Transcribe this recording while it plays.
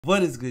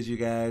What is good, you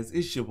guys?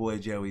 It's your boy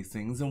Joey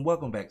Sings, and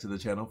welcome back to the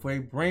channel for a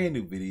brand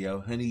new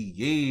video, honey.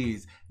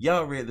 Yes,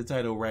 y'all read the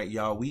title right,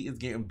 y'all. We is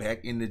getting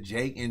back into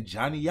Jake and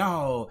Johnny,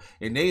 y'all,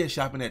 and they are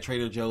shopping at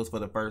Trader Joe's for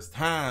the first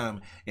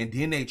time, and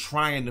then they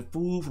trying the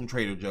food from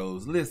Trader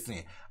Joe's. Listen,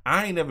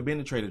 I ain't never been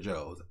to Trader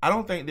Joe's. I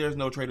don't think there's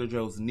no Trader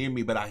Joe's near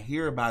me, but I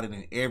hear about it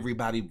in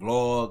everybody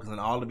vlogs and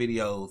all the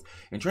videos,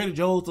 and Trader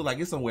Joe's look like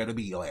it's somewhere to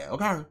be at,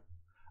 okay?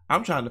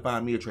 I'm trying to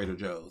find me a Trader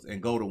Joe's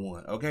and go to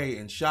one, okay,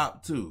 and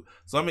shop too.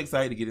 So I'm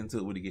excited to get into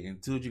it.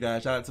 You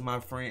guys. Shout out to my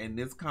friend in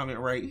this comment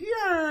right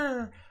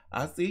here.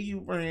 I see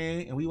you,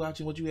 friend, and we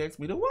watching what you asked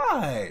me to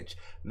watch.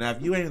 Now,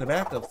 if you ain't a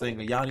backup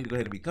singer, y'all need to go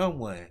ahead and become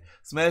one.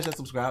 Smash that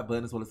subscribe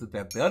button as well as hit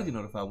that bell to get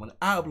notified when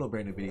I upload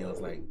brand new videos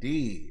like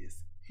these.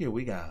 Here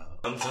we go.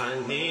 I'm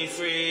finally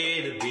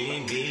free to be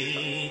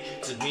me,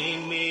 to be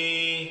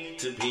me,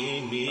 to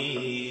be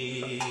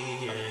me.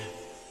 Yeah.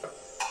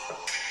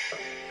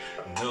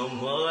 No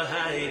more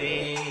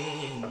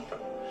hiding,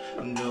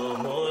 no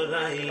more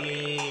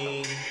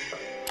lying.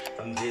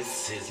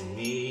 This is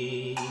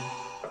me.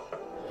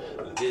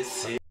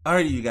 This is.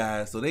 Alrighty, you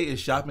guys. So they is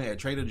shopping at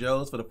Trader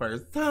Joe's for the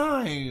first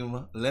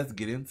time. Let's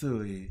get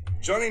into it.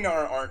 Johnny and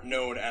I aren't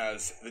known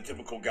as the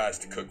typical guys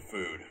to cook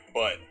food,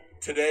 but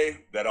today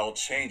that all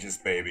changes,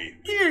 baby.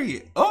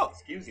 Period. Oh,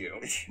 Excuse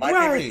you. My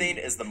Right. favorite thing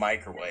is the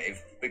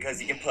microwave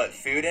because you can put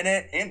food in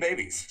it. And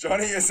babies.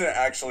 Johnny isn't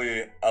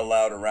actually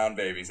allowed around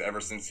babies ever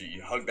since he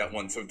hugged that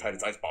one so tight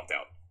his eyes popped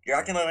out. You're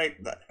acting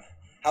like that.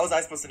 How was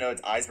I supposed to know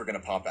its eyes were gonna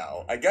pop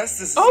out? I guess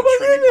this is Oh a my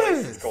trendy place.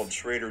 goodness. It's called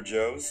Trader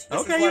Joe's.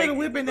 This okay, is you're like the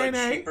whipping the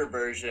that cheaper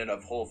version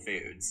of Whole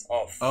Foods.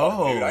 Oh, fuck,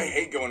 Oh. dude. I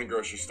hate going to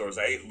grocery stores.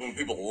 I hate when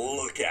people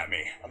look at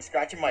me. I'm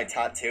scratching my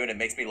tattoo and it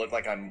makes me look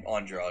like I'm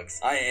on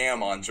drugs. I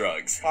am on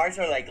drugs. Cars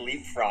are like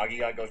leapfrog. You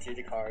gotta go through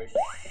the cars.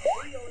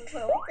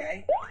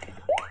 Okay.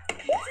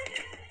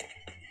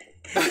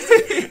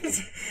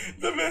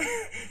 The man,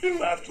 he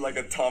laughed like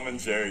a Tom and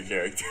Jerry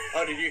character.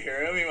 Oh, did you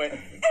hear him? He went.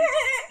 Wait.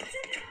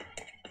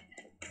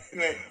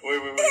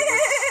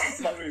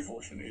 Stop it. He's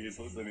listening.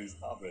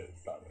 Stop it.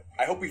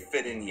 I hope we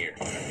fit in here.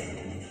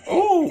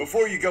 Ooh.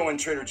 Before you go in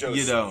Trader Joe's,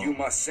 You don't. you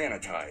must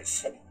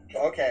sanitize.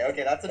 Okay,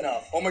 that's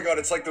enough. Oh my god,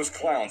 it's like those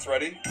clowns.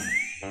 Ready?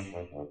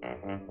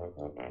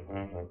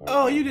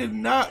 Oh, you did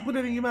not put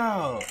it in your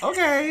mouth.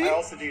 Okay. I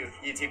also do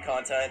YouTube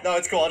content. No,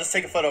 it's cool. I'll just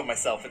take a photo of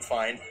myself. It's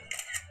fine.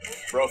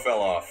 Bro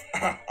fell off.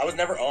 I was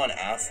never on,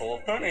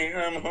 asshole. Honey,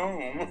 I'm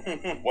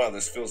home. Wow,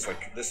 this feels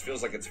like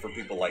it's for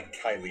people like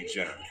Kylie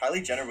Jenner.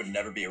 Kylie Jenner would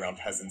never be around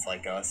peasants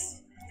like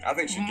us. I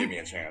think she'd give me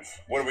a chance.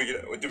 What do we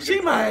get? Do we She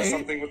get a card or might.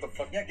 something? What the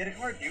fuck? Yeah, get a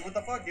card, dude. What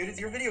the fuck, dude? It's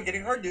your video. Get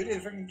a card, dude.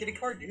 Get a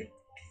card, dude.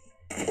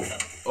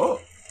 Oh.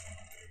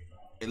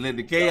 And let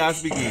the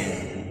chaos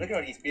begin. Look at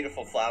all these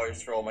beautiful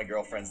flowers for all my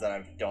girlfriends that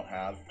I don't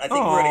have. I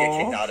think we're gonna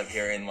get kicked out of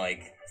here in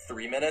like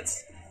 3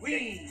 minutes.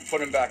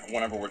 Put him back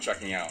whenever we're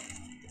checking out.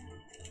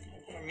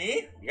 For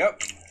me?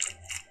 Yep.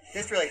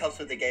 This really helps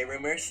with the gay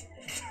rumors.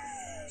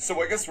 So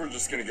I guess we're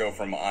just gonna go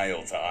from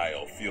aisle to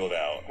aisle, feel it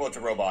out. Well, it's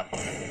a robot.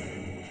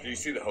 Do you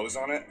see the hose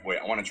on it? Wait,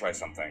 I want to try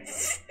something.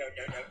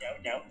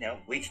 No.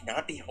 We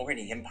cannot be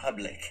horny in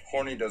public.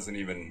 Horny doesn't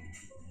even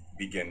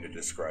begin to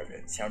describe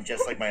it. Sound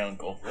just like my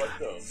uncle. What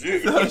the?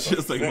 Dude, That's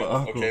just like my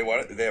uncle. Okay,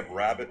 what? They have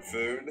rabbit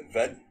food,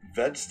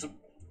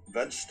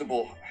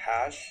 vegetable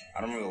hash.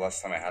 I don't remember the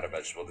last time I had a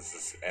vegetable. This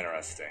is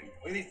interesting.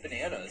 Look at these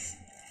bananas.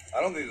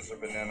 I don't think these are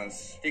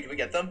bananas. Dude, can we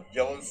get them?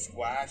 Yellow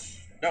squash.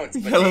 No, it's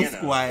Yellow banana.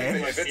 squash.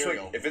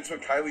 If it's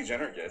what Kylie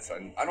Jenner gets,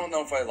 I don't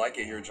know if I like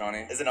it here, Johnny.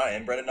 Is it not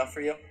inbred enough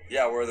for you?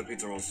 Yeah, where are the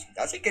pizza rolls?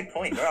 That's a good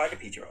point. Where are the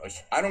pizza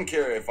rolls? I don't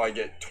care if I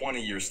get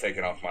 20 years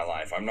taken off my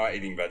life. I'm not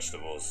eating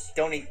vegetables.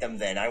 Don't eat them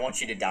then. I want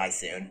you to die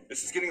soon.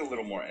 This is getting a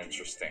little more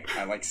interesting.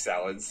 I like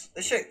salads.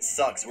 This shit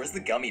sucks. Where's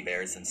the gummy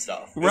bears and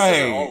stuff? This Right.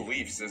 isn't all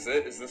leaves, is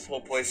it? Is this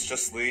whole place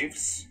just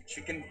leaves?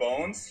 Chicken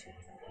bones?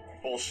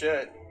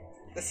 Bullshit.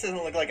 This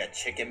doesn't look like a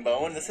chicken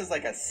bone. This is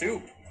like a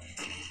soup.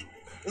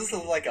 This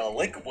is like a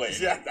liquid.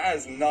 Yeah, that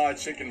is not a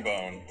chicken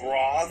bone.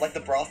 Broth? Like the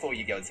brothel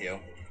you go to.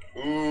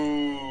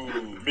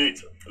 Ooh.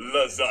 Meat.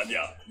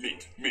 Lasagna.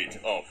 Meat.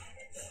 Oh.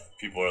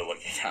 People are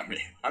looking at me.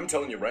 I'm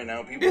telling you right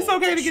now, people. It's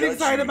okay to get judge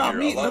excited you about here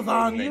meat a lot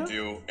more than lasagna. they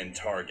do in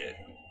Target.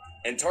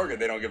 In Target,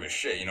 they don't give a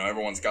shit. You know,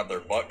 everyone's got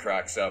their butt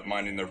cracks up,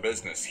 minding their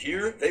business.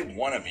 Here, they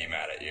want to be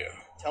mad at you.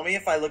 Tell me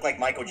if I look like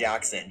Michael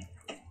Jackson.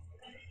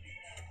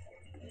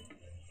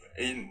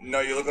 No,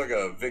 you look like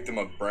a victim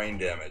of brain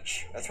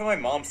damage. That's what my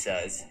mom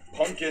says.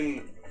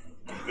 Pumpkin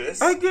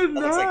bisque? I did That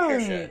looks like pure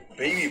not. shit.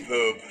 Baby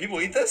poop.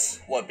 People eat this?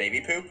 What,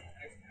 baby poop?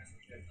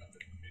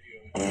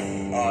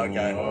 Oh,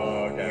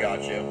 okay.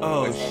 Got you.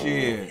 Oh,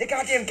 shit. The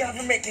goddamn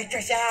government kicked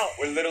us out!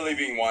 We're literally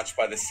being watched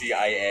by the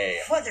CIA.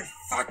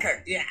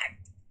 Motherfucker! Yeah.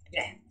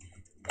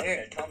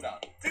 Dude, calm down.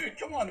 Dude,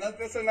 come on,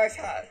 that's a nice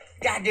hat.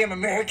 Goddamn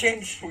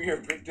Americans! We are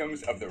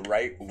victims of the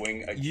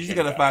right-wing agenda. You just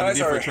gotta find a Because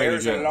different our Trader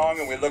hairs are Joe's. long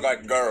and we look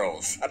like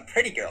girls. A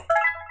pretty girl.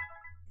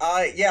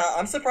 Yeah,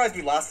 I'm surprised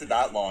we lasted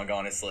that long,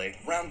 honestly.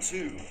 Round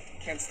 2.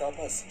 Can't stop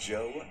us,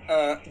 Joe.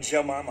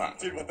 Joe Mama.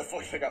 Dude, what the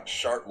fuck? I got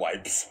shark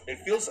wipes. It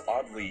feels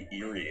oddly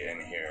eerie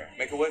in here.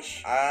 Make a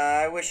wish.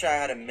 I wish I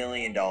had $1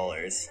 million.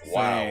 Wow.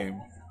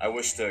 Same. I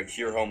wish to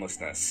cure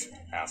homelessness,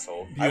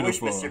 asshole. Beautiful. I wish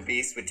Mr.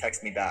 Beast would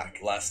text me back.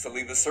 Last to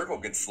leave the circle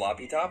gets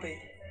sloppy toppy.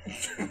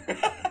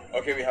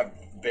 Okay, we have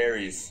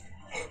berries.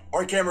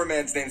 Our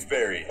cameraman's name's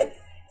Barry.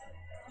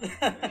 Hey,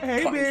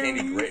 Cotton Barry.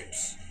 candy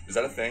grapes. Is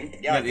that a thing?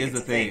 Yeah, I That think is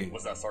it's a thing.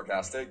 Was that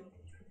sarcastic?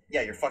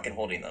 Yeah, you're fucking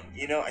holding them.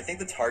 You know, I think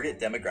the target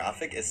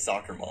demographic is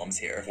soccer moms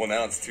here. Well,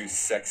 now it's two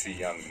sexy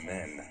young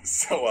men.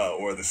 So,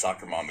 or the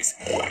soccer mommies.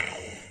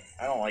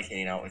 I don't like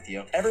hanging out with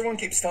you. Everyone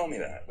keeps telling me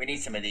that. We need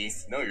some of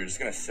these. No, you're just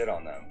gonna sit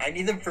on them. I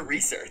need them for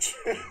research.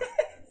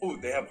 Ooh,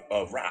 they have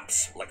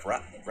raps, like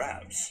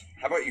raps.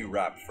 How about you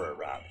rap for a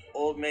rap?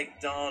 Old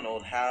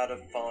MacDonald had a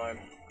farm.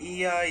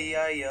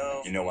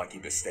 E-I-E-I-O. You know I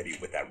keep it steady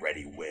with that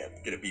ready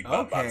whip. Gonna be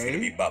bop bop, Okay. gonna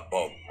be bop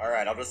bop.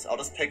 Alright, I'll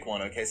just pick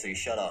one, okay, so you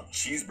shut up.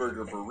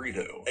 Cheeseburger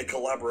burrito, a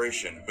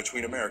collaboration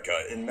between America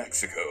and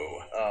Mexico.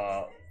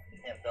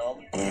 Can't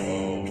film.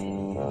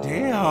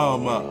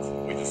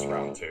 Damn. We just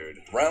round two'd.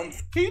 Round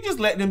Can you just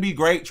let them be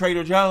great,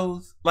 Trader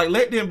Joe's? Like,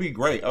 let them be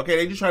great, okay?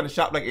 They just trying to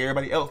shop like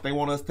everybody else. They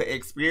want us to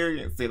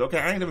experience it, okay?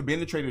 I ain't never been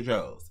to Trader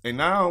Joe's. And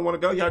now I don't want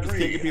to go. Y'all just three.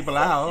 kicking people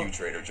Fuck out. you,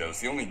 Trader Joe's.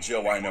 The only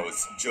Joe I know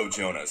is Joe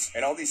Jonas.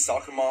 And all these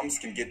soccer moms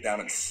can get down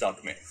and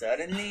suck me.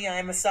 Suddenly,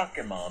 I'm a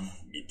soccer mom.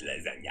 Meat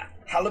lasagna.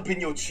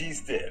 Jalapeno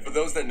cheese dip. For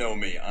those that know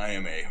me, I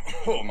am a,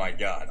 oh my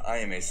god, I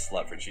am a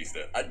slut for cheese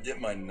dip. I dip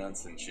my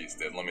nuts in cheese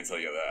dip, let me tell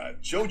you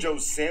that.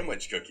 JoJo's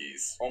sandwich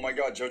cookies. Oh my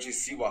god, Joji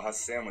Siwa has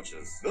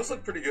sandwiches. Those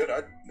look pretty good.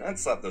 I'd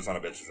slap those on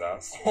a bitch's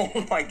ass. Oh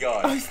my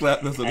god. I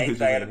slapped this on the Ain't picture.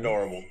 that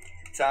adorable?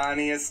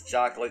 Tiniest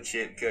chocolate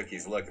chip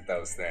cookies. Look at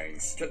those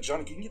things.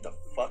 Johnny, can you get the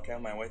fuck out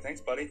of my way? Thanks,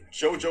 buddy.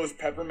 JoJo's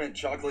peppermint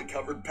chocolate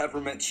covered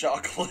peppermint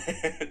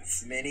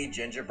chocolates. Mini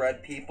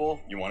gingerbread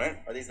people. You want it?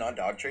 Are these not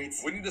dog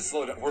treats? We need to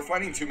slow down. We're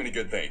finding too many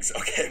good things.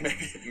 Okay,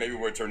 maybe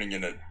we're turning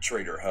into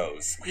Trader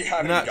Hoes. We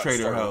haven't Not got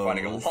Trader started Hoes.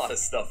 finding a lot of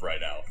stuff right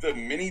now. The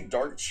mini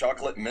dark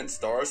chocolate mint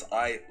stars.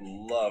 I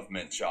love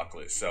mint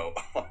chocolate, so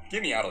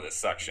get me out of this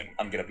section.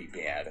 I'm gonna be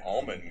bad.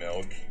 Almond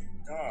milk.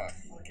 Ah,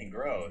 fucking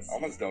gross.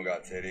 Almonds don't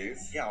got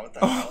titties. Yeah, what the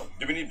hell?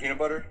 Do we need peanut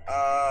butter?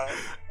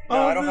 No,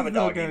 I don't have a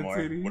dog anymore.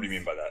 What do you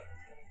mean by that?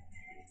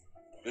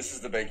 This is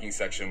the baking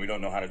section. We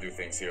don't know how to do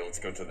things here. Let's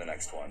go to the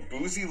next one.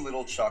 Boozy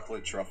little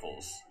chocolate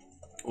truffles.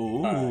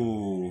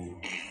 Ooh.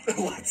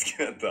 Let's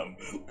get them.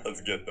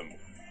 Let's get them.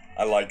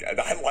 I like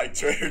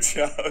Trader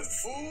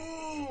Joe's.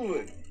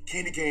 Ooh,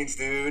 candy canes,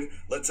 dude.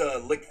 Let's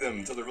lick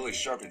them till they're really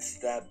sharp and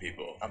stab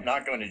people. I'm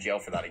not going to jail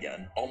for that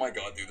again. Oh my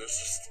god, dude,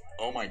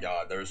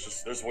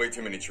 there's way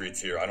too many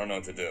treats here. I don't know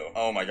what to do.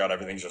 Oh my god,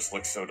 everything just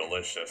looks so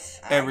delicious.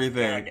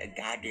 Everything. I found a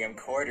goddamn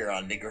quarter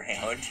on the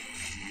ground.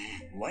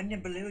 One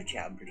blue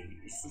job,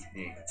 please.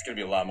 It's gonna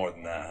be a lot more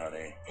than that,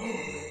 honey.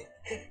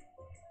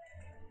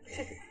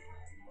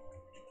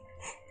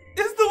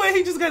 It's the way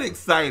he just got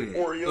excited.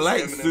 Oreos,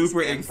 like M&Ms,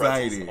 super and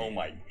pretzels. excited. Oh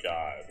my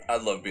god. I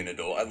love being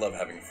adult. I love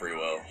having free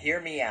will. Hear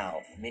me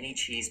out. Mini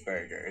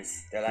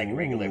cheeseburgers. They're like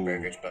regular Ooh.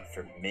 burgers, but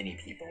for mini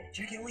people.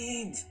 Chicken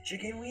wings!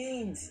 Chicken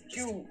wings!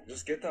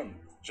 Just get them.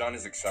 John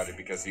is excited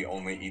because he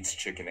only eats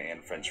chicken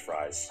and french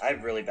fries. I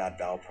have really bad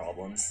bowel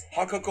problems.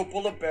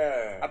 Hakakopula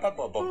bear.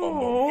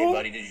 Aw. Hey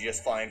buddy, did you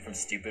just fly in from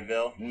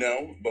Stupidville?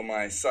 No, but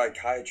my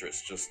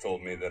psychiatrist just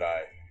told me that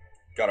I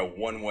got a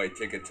one-way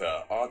ticket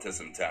to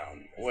Autism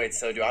Town. Wait,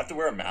 so do I have to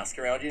wear a mask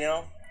around you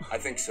now? I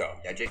think so.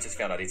 Yeah, Jake just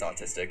found out he's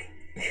autistic.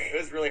 It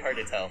was really hard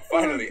to tell.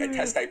 Finally, a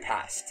test I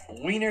passed.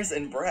 Wieners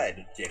and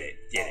bread. Get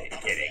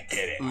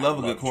it. Love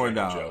a good corn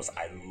Trader dog. Joe's.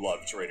 I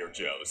love Trader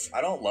Joe's.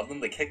 I don't love them.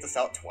 They kicked us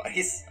out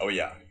twice. Oh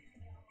yeah.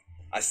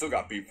 I still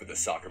got beef with the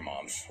soccer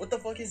moms. What the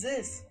fuck is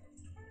this?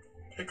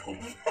 Pickled.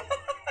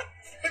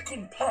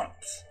 Pickled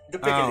pops.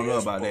 The I don't know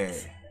pickle-ass about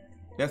pops. that.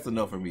 That's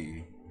enough for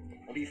me.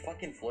 What are you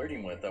fucking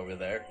flirting with over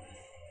there?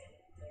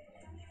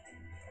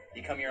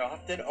 You come here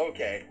often?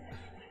 Okay.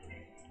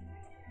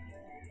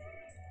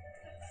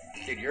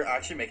 Dude, you're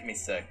actually making me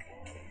sick.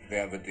 They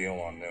have a deal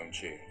on known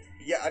cheese.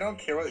 Yeah, I don't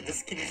care what.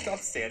 Just can you stop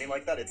standing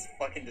like that? It's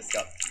fucking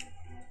disgusting.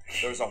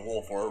 There's a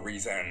hole for a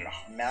reason.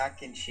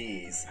 Mac and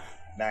cheese.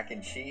 Mac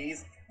and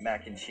cheese.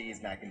 Mac and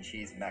cheese. Mac and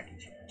cheese. Mac and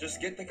cheese. Just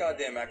get the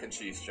goddamn mac and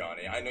cheese,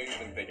 Johnny. I know you've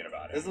been thinking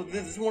about it.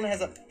 This one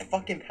has a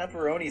fucking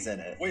pepperonis in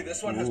it. Wait,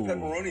 this one has Ooh.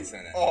 pepperonis in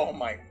it. Oh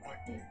my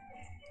fucking.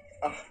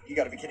 Oh, you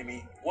gotta be kidding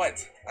me.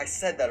 What? I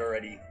said that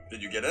already.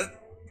 Did you get it?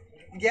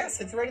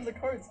 Yes, it's right in the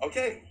cards.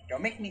 Okay.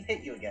 Don't make me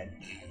hit you again.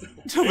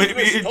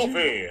 English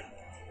toffee.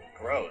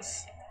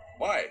 Gross.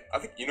 Why? I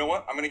think, you know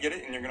what? I'm gonna get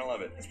it and you're gonna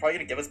love it. It's probably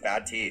gonna give us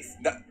bad teeth.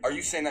 Are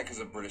you saying that because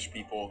of British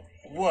people?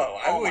 Whoa,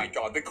 Oh my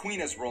god, the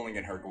queen is rolling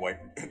in her grave.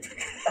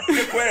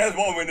 The queen is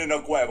rolling in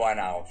her grave right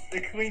now.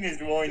 The queen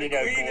is rolling in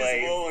her Queen is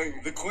grave.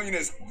 rolling. The queen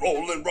is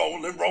rolling.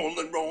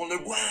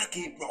 Why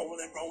keep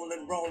rolling.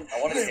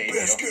 I want to Limp tase you.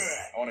 Bizkit.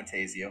 I want to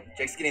tase you.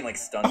 Jake's getting like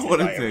stunted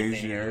wanna by tase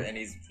everything you. here, and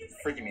he's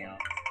freaking me out.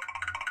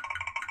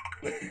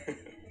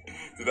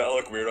 Did that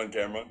look weird on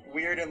camera?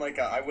 Weird in like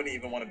a I wouldn't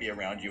even want to be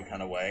around you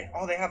kind of way.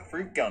 Oh, they have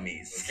fruit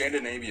gummies.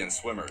 Scandinavian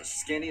swimmers.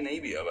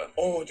 Scandinavia.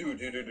 Oh, dude.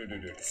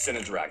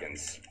 Cinnamon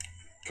dragons.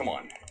 Come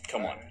on.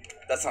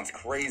 That sounds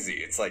crazy.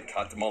 It's like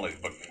hot tamales,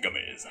 but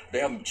gummies. They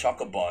have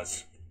chocolate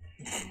bars.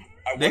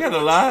 They got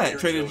a lot.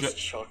 Trader Joe's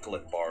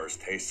chocolate bars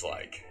taste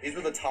like. These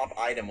were the top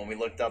item when we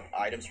looked up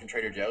items from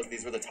Trader Joe's.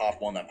 These were the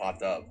top one that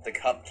popped up. The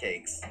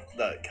cupcakes,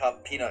 the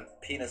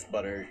peanut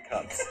butter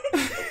cups.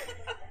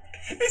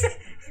 It's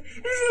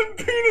a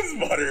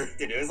peanut butter.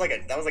 Dude, that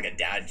was like a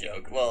dad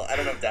joke. Well, I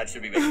don't know if dad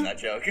should be making that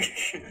joke.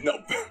 No,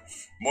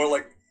 more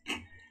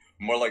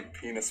like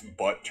penis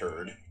butt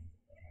turd.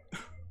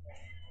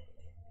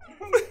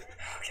 Oh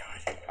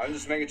God! I'm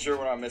just making sure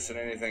we're not missing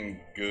anything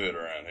good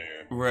around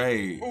here.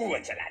 Right. Ooh,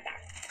 enchilada.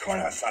 Corn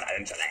asada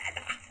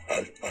enchilada.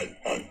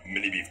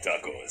 Mini beef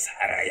tacos.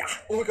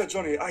 Oh, look at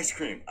Johnny, ice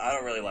cream. I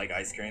don't really like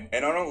ice cream.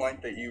 And I don't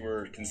like that you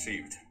were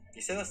conceived.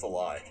 You say this a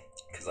lot.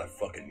 Cause I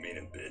fucking mean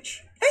it, bitch.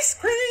 Ice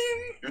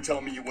cream! You're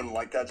telling me you wouldn't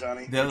like that,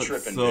 Johnny? That You're looks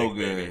tripping, so dick,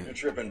 good. Baby. You're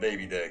tripping,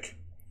 baby dick.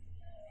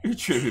 You're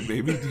tripping,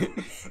 baby.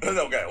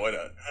 Okay, why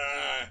not?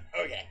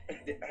 Okay.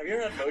 Have you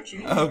ever had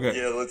mochi? Okay.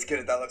 Yeah, let's get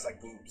it. That looks like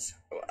boobs.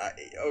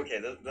 Okay,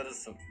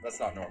 that's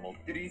not normal.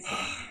 Did he?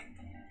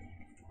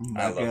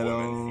 I love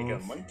women.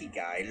 Like a monkey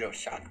guy, little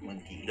shock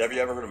monkey. Have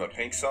you ever heard of a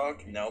pink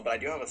sock? No, but I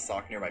do have a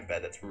sock near my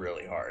bed that's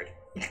really hard.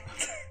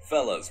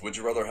 Fellas, would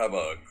you rather have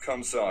a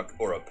cum sock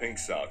or a pink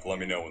sock? Let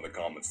me know in the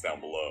comments down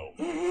below.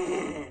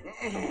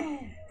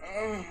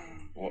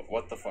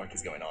 What the fuck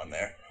is going on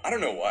there? I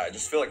don't know why. I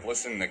just feel like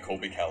listening to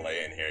Colby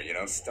Calais in here. You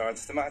know,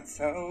 starts to my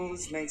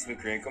toes, makes me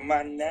crinkle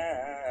my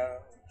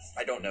nose.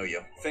 I don't know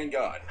you. Thank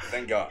God.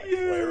 Thank God. Yes.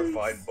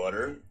 Clarified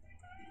butter.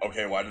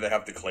 Okay, why do they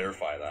have to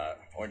clarify that?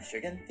 Orange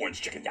chicken?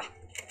 Orange chicken, yeah.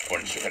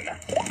 Orange chicken, yeah.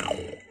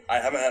 I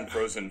haven't had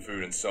frozen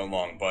food in so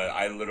long, but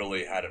I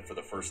literally had it for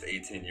the first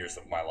 18 years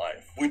of my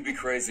life. We'd be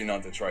crazy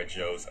not to try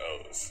Joe's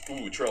O's.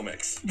 Ooh, trail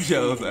mix.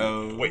 Joe's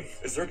O's. Wait,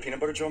 is there a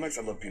peanut butter trail mix?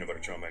 I love peanut butter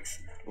trail mix.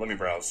 Let me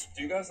browse.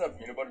 Do you guys have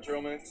peanut butter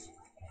trail mix?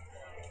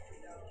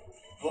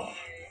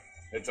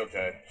 It's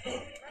okay.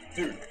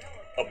 Dude.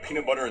 A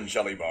peanut butter and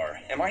jelly bar.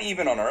 Am I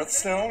even on Earth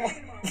still?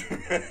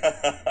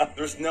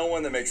 There's no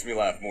one that makes me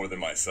laugh more than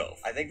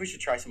myself. I think we should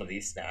try some of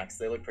these snacks.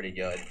 They look pretty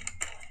good.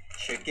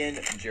 Chicken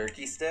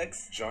jerky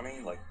sticks. Johnny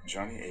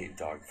ate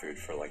dog food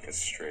for like a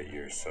straight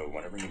year, so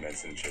whenever he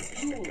mentions it,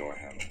 just ignore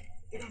him.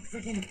 They got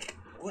freaking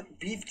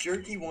beef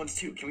jerky ones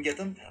too. Can we get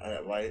them?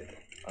 Why?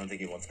 I don't think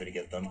he wants me to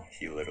get them.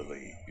 He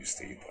literally used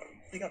to eat them.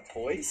 They got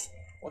toys?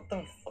 What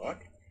the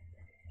fuck?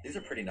 These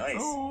are pretty nice.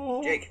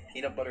 Oh. Jake,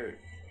 peanut butter.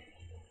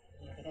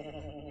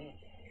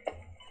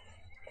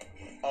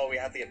 Oh, we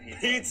have to get pizza.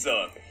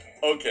 Pizza!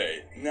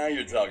 Okay, now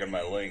you're talking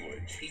my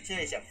language. Pizza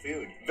is a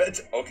food.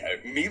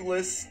 Okay,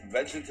 meatless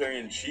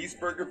vegetarian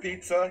cheeseburger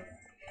pizza?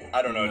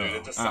 I don't know, dude.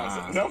 It just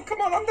sounds... No, come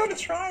on, I'm down to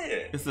try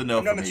it. It's enough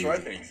I'm down for to me. try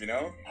things, you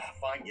know?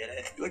 Fine, get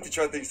it. You like to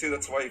try things too,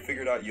 that's why you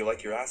figured out you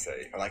like your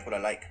assay. I like what I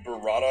like.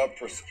 Burrata,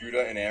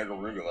 prosciutto, and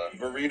arugula.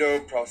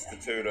 Burrito,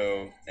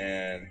 prostituto,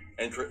 and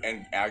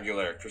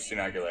Aguilera,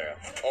 Christina Aguilera.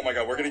 Oh my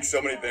god, we're getting so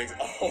many things.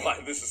 Oh,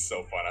 this is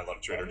so fun. I love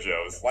Trader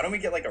Joe's. Why don't we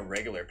get like a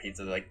regular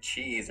pizza, like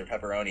cheese or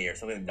pepperoni or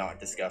something not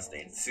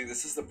disgusting? See,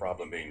 this is the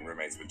problem being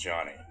roommates with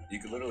Johnny. You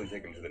could literally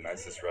take him to the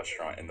nicest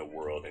restaurant in the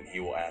world and he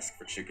will ask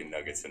for chicken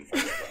nuggets and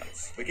french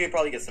fries. We could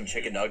probably get some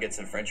chicken nuggets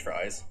and french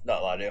fries.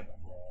 Not allowed to.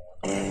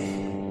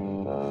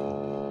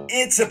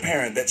 It's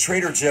apparent that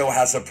Trader Joe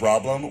has a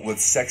problem with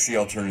sexy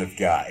alternative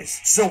guys.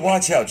 So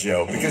watch out,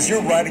 Joe, because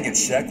you're writing a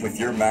check with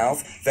your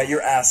mouth that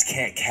your ass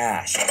can't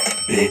cash,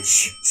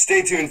 bitch.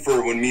 Stay tuned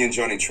for when me and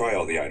Johnny try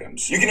all the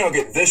items. You can now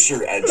get this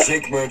shirt at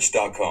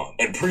jakemerch.com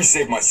and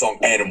pre-save my song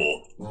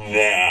Animal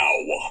now.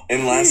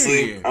 And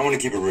lastly, I want to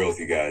keep it real with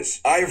you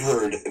guys. I've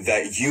heard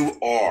that you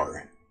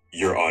are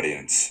your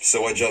audience.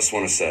 So I just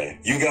want to say,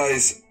 you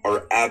guys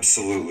are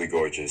absolutely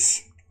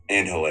gorgeous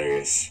and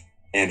hilarious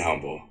and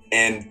humble.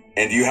 And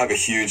you have a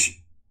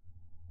huge...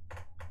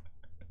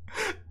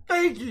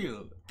 Thank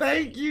you,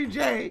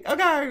 Jay.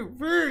 Okay,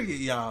 period,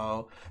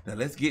 y'all. Now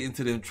let's get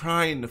into them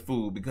trying the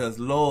food because,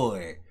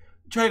 Lord,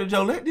 Trader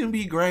Joe, let them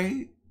be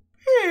great.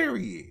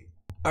 Period.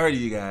 Alrighty,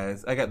 you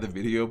guys, I got the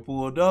video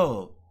pulled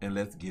up, and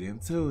let's get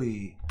into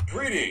it.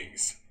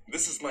 Greetings.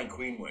 This is my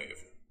queen wave.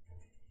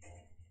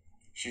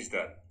 She's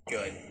dead.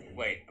 Good.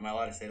 Wait, am I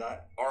allowed to say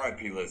that?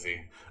 R.I.P.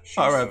 Lizzie.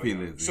 R.I.P.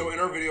 Lizzie. So in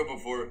our video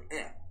before...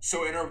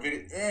 So in our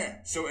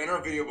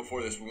video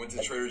before this, we went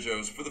to Trader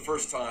Joe's for the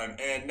first time,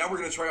 and now we're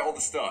gonna try all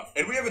the stuff.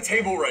 And we have a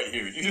table right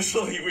here.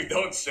 Usually we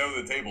don't show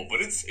the table,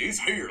 but it's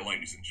here,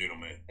 ladies and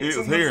gentlemen. It's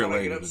Sometimes here, when I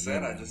ladies get and upset,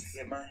 gentlemen. I just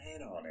hit my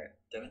head on it.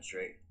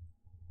 Demonstrate.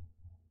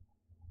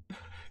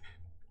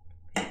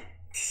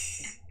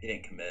 He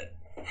didn't commit.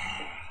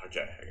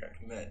 Okay.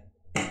 Commit.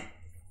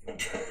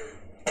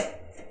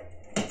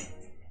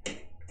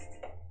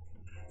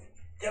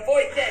 Your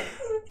voice dead.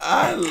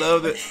 I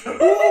love it.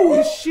 Oh,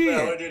 I'm shit.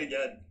 gonna do it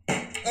again.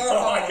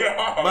 Oh my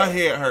god. My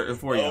head hurting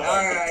for you.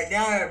 Alright,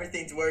 now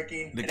everything's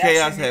working. The It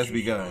chaos actually has makes me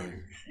begun.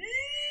 stronger.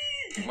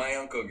 My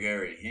Uncle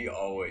Gary, he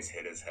always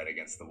hit his head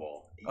against the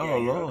wall. Oh, your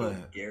Lord.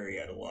 Uncle Gary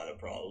had a lot of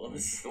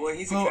problems. Well,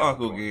 he's a Oh,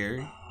 Uncle Capricorn.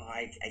 Gary.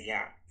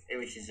 Yeah. It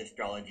was his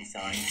astrology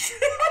sign.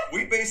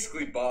 We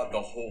basically bought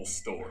the whole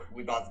store.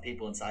 We bought the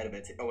people inside of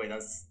it. Oh wait,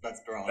 that's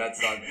wrong. That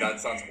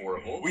sounds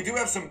horrible. We do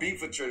have some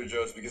beef with Trader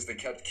Joe's because they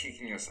kept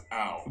kicking us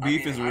out.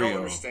 Beef is I don't real.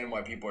 understand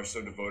why people are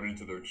so devoted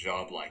to their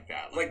job like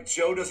that. Like,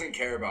 Joe doesn't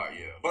care about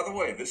you. By the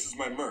way, this is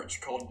my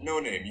merch called No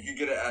Name. You can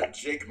get it at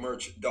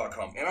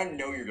jakemerch.com. And I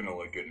know you're gonna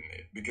look good in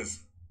it because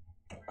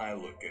I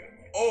look good in it.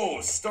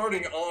 Oh,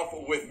 starting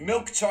off with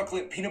milk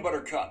chocolate peanut butter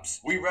cups.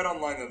 We read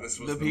online that this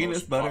was The the peanut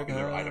most butter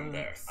popular item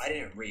there. cups. I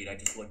didn't read. I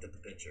just looked at the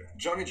picture.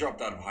 Johnny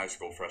dropped out of high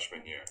school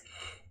freshman year.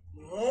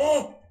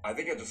 Oh, I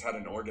think I just had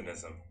an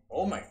organism.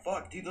 Oh my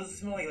fuck, dude, those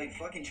smell like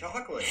fucking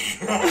chocolate.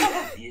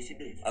 Yes,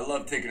 it is. I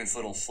love taking its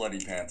little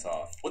slutty pants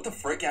off. What the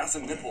frick, has a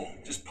nipple?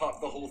 Just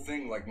pop the whole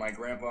thing like my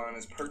grandpa on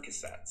his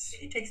Percocets.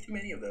 He takes too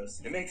many of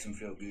those. It makes him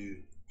feel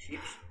good.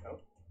 Oh.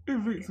 It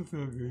makes him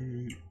feel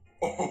good.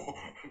 Oh,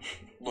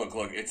 look,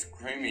 it's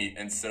creamy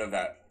instead of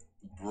that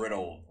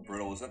brittle.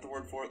 Brittle, is that the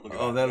word for it? Look at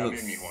Oh, that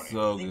looks made me horny.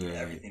 so I think good.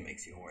 everything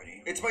makes you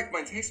horny. It's like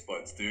my taste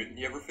buds, dude.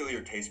 You ever feel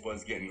your taste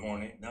buds getting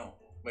horny? No.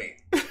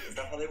 Wait, is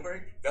that how they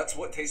work? That's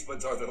what taste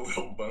buds are, they're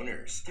little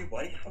boners. Dude,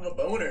 why do you have a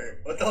boner?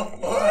 What the fuck?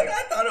 What?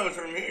 I thought it was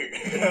for me.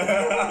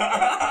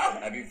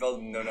 Have you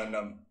felt no, not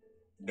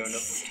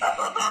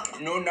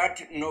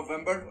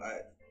November?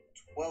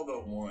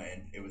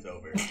 12:01, it was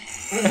over.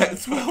 At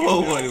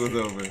 12:01 it was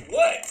over.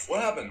 What?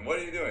 What happened? What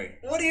are you doing?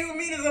 What do you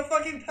mean it's a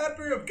fucking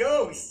pepper of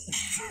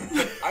ghosts?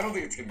 I don't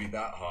think it's gonna be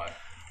that hot.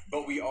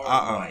 But we are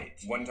right.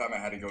 One time I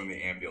had to go in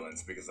the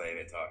ambulance because I ate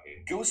a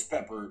Taki. Ghost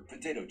pepper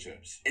potato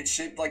chips. It's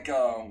shaped like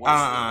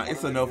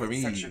it's a no for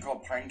me. Texture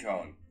called pine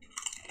cone.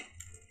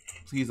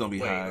 He's gonna be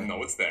Wait, high.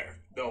 No, it's there.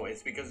 No,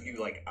 it's because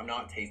you I'm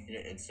not tasting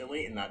it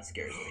instantly, and that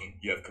scares me.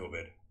 You have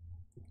COVID.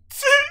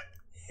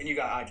 And you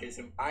got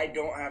autism. I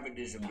don't have a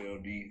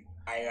disability.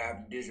 I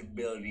have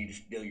disability to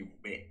steal your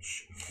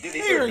bitch. Dude,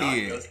 these are not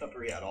Period. ghost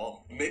peppery at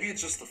all. Maybe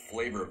it's just the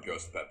flavor of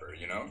ghost pepper,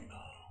 you know?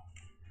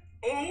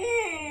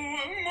 Ooh,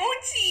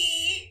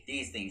 mochi!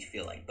 These things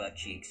feel like butt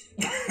cheeks.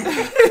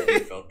 Have you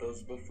felt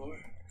those before?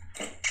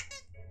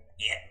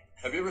 Yeah.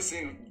 Have you ever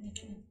seen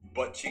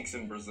butt cheeks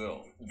in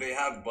Brazil? They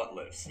have butt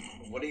lifts.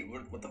 What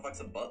the fuck's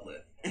a butt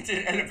lift? It's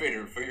an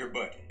elevator for your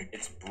butt.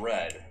 It's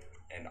bread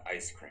and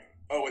ice cream.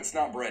 Oh, it's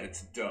not bread,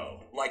 it's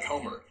dough. Like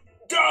Homer.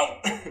 Dough!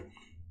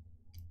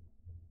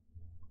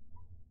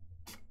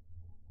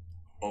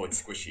 Oh, it's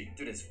squishy.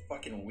 Dude, it's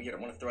fucking weird. I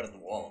want to throw it at the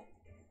wall.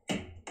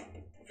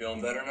 Feeling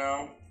better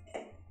now?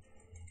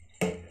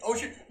 Oh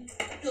shit!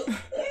 Oh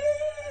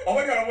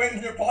my god, it went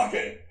in your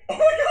pocket! Oh my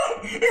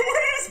god! It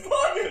went in his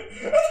pocket!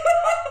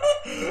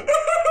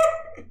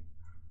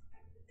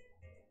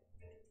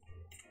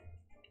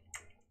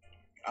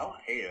 I don't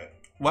hate it.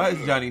 Why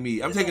is Johnny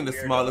meat? I'm It's taking a the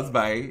weird, smallest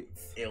bite.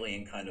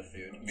 Alien kind of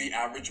food. The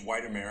average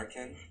white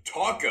American?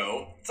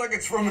 Taco? It's like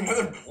it's from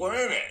another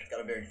planet! It's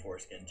got a very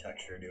foreskin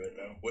texture to it,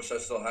 though. Wish I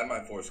still had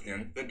my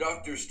foreskin. The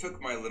doctors took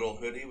my little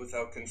hoodie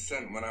without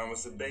consent when I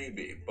was a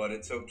baby, but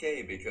it's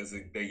okay because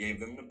they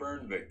gave them to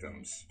burn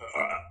victims.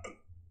 Have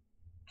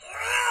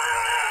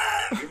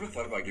you ever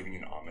thought about giving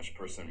an Amish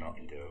person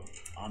Mountain Dew?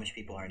 Amish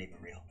people aren't even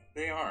real.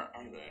 They aren't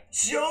they?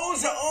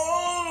 Joe's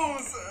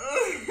O's!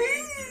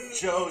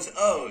 Joe's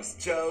O's.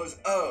 Joe's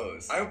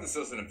O's. I hope this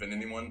doesn't offend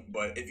anyone,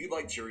 but if you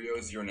like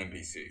Cheerios, you're an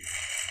NPC.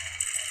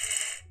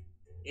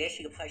 Yes,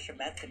 you can place your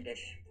mouth in this.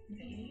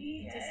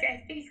 Just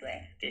like this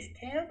way. Just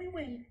tell me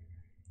when.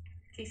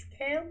 Just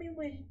tell me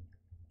when.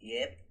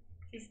 Yep.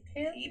 Just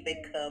tell Keep me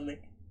it coming.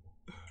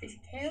 Just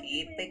tell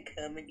Keep me it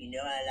coming. You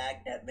know I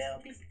like that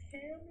milk. Just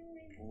tell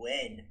me when.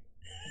 When?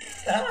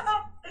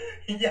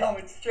 Yo,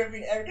 it's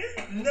tripping every.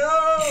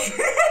 No!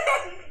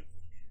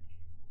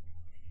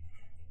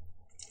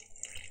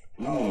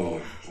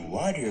 Oh,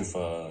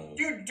 wonderful.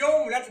 Dude,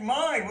 don't. That's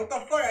mine. What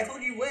the fuck? I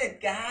told you when.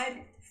 God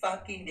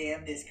fucking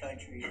damn this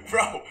country.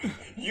 Bro,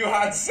 you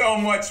had so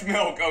much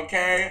milk,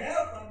 okay?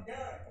 Help, I'm done.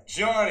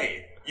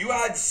 Johnny, you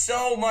had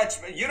so much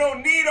milk. You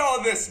don't need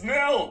all this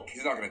milk.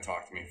 He's not gonna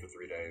talk to me for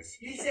 3 days.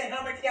 You said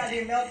how much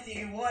goddamn milk do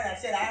you want? I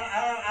said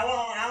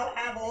I'll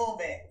have a little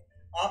bit.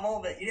 A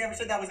little bit. You never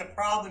said that was a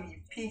problem, you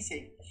piece of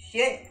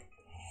shit.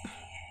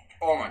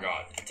 Oh my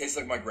god, it tastes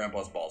like my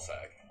grandpa's ball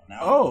sack. Now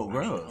Oh, I'm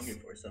actually gross. hungry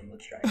for some.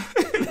 Let's try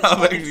it. I'm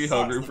Fucking actually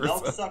sucks. hungry The for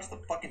milk some. sucks. The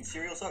fucking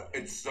cereal sucks.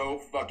 It's so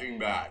fucking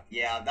bad.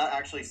 Yeah, that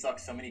actually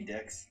sucks so many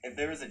dicks. If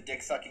there was a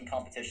dick sucking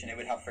competition, it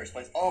would have first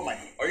place. Oh my.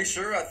 Are you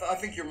sure? I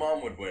think your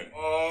mom would win.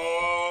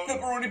 Oh,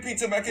 pepperoni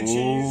pizza, mac and cheese.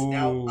 Ooh.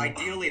 Now,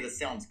 ideally, this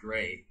sounds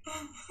great,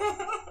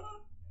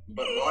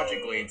 but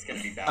logically, it's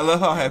gonna be bad. I love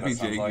how happy That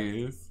sounds Jake like-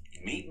 is.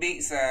 Meat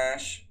beat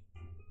sash.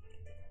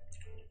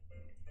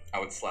 I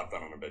would slap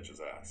that on a bitch's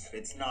ass.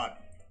 It's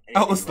not. I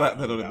would anything slap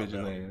wrong that on with a bitch's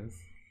though. ass.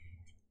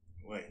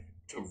 Wait,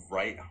 To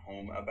write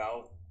home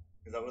about?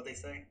 is that what they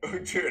say?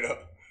 Dude,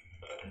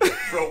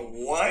 Bro,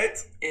 what?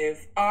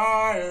 If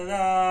our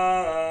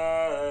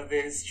love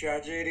is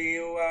tragedy,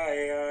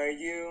 why are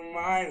you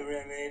my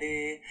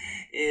remedy?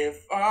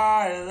 If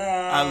our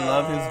love I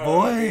love his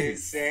voice.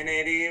 is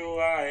sanity,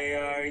 why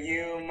are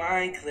you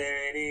my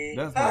clarity?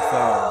 That's my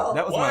song.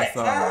 That was my What?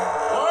 song.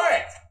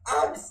 What?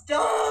 I'm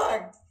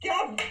stuck.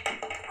 Come.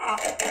 Ow.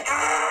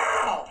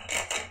 Ow.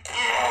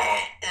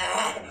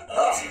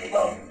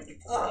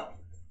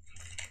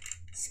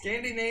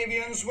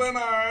 Scandinavian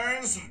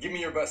swimmers. Give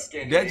me your best That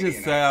Scandinavian.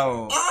 just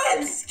sounds.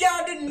 I'm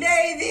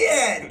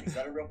Scandinavian. Is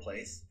that a real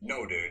place?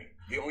 No, dude.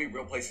 The only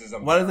real place is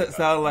Why does that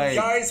sound like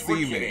Guys, we're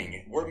semen?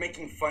 kidding. We're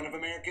making fun of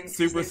Americans.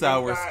 Super 'cause they think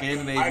sour that.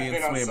 Scandinavian I've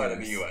been outside of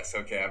swimmers. the U.S.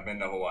 Okay, I've been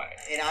to Hawaii.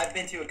 And I've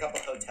been to a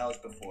couple hotels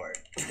before.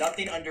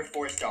 Nothing under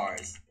 4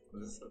 stars.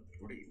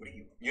 What are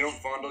you? You don't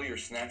fondle your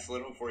snacks a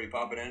little before you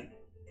pop it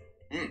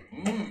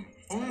in?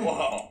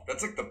 Wow,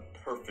 that's like the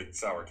perfect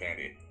sour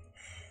candy.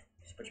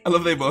 I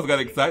love they both got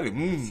excited.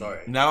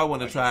 Sorry. Now I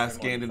want to I try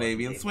just turned on the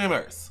Scandinavian fucking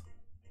swimmers.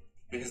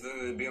 Because then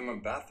they'd be in my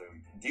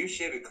bathroom. Do you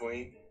shave it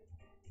clean?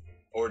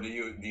 Or do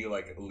you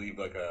like leave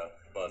like a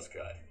buzz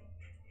cut?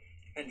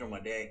 Depends on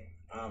my day.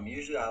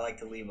 Usually I like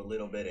to leave a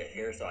little bit of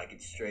hair so I can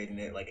straighten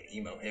it like an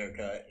emo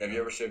haircut. Have you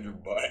ever shaved your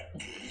butt?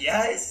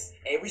 Yes.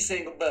 Every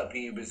single butt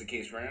pube is a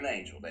kiss from an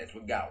angel. That's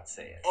what God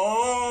said.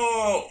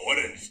 Oh, what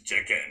is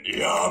chicken?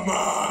 Yeah,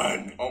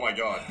 man. Oh my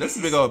god. This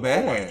is big old Oh my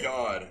bad.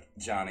 god.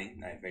 Johnny,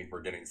 I think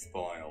we're getting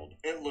spoiled.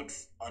 It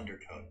looks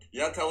undercooked.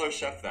 Yeah, tell our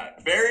chef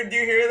that. Barry, do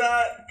you hear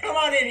that? Come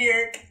on in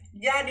here.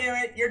 God damn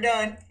it, you're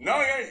done. No,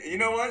 yeah, you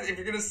know what? If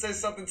you're gonna say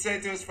something, say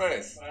it to his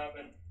face. What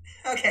happened?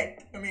 Okay,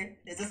 come here.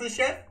 Is this the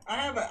chef? I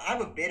have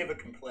a bit of a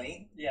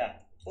complaint. Yeah.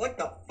 What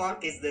the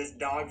fuck is this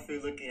dog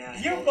food looking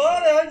at? You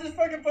bought it. I just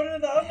fucking put it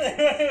in the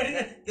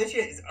oven. This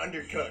shit is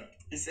undercooked.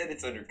 He said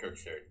it's undercooked,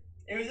 sir.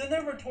 It was in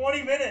there for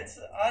 20 minutes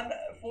on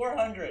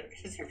 400.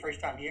 Is this your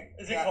first time here?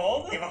 Is it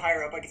cold? You have a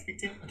higher up I can speak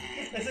to?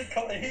 Is it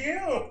cold?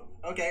 You.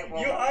 Okay,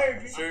 well. You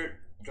hired me. Sir,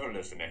 don't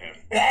listen to him.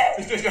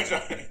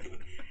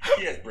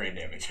 He has brain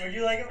damage. Would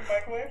you like it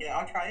microwave? Yeah,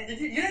 I'll try Did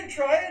it. you didn't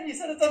try it and you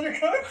said it's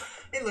undercooked?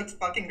 It looks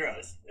fucking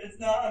gross. It's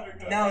not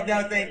undercooked.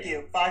 No, thank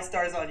you. 5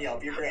 stars on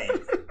Yelp. You're great.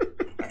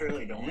 I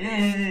really don't.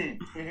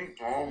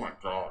 Oh my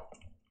god.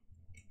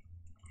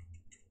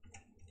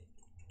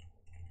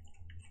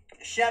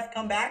 Chef,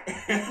 come back.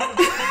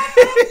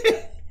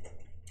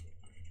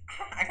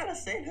 I gotta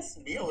say, this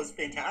meal is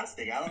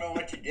fantastic. I don't know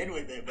what you did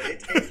with it, but it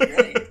tastes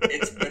great.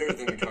 It's better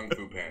than Kung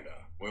Fu Panda.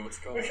 Wait, what's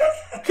it called?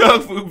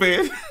 Kung Fu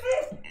Band.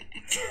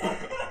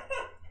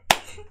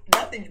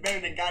 Nothing's better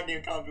than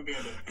goddamn Kung Fu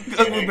Panda.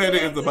 Kung Fu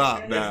Panda is the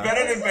bop It's now.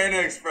 better than Panda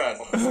Express.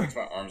 This makes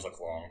my arms look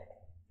long.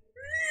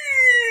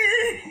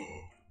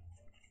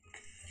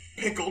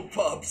 Pickled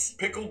pups.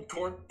 Pickled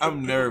corn.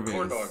 I'm nervous.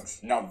 Corn dogs.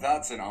 Now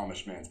that's an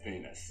Amish man's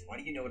penis. Why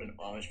do you know what an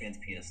Amish man's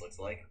penis looks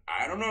like?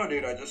 I don't know,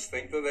 dude. I just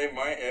think that it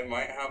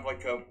might have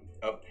like a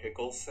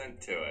pickle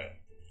scent to it.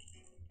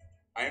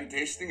 I am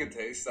tasting a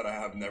taste that I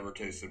have never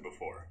tasted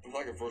before. It's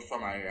like the first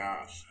time I ate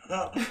ass.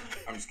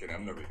 I'm just kidding.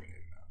 I've never even eaten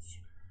ass.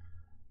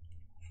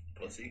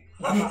 Pussy.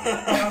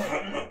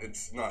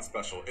 It's not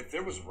special. If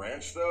there was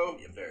ranch though,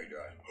 Yeah, very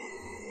dry.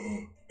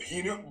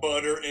 peanut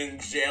butter and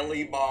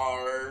jelly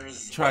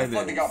bars. Try I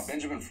thought they this. got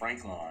Benjamin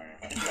Franklin on it.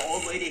 If the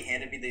old lady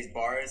handed me these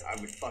bars, I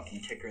would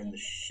fucking kick her in the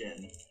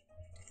shin.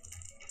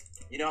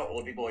 You know,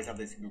 old people always have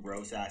these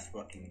gross ass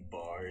fucking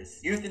bars.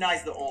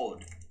 Euthanize the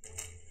old.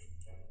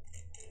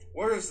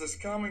 Where is this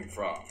coming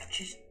from? I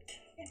just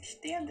can't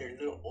stand their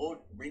little old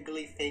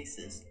wrinkly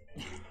faces.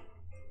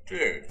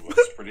 Dude,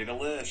 looks pretty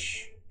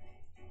delish.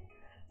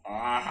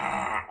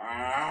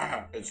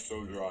 It's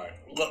so dry.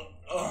 Look,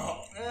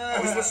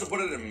 are we supposed to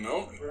put it in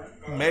milk?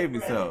 Maybe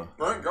so.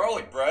 Burnt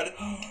garlic bread,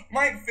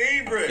 my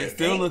favorite. It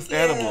still looks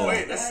edible.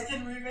 Wait, this.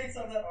 Imagine remakes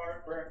of that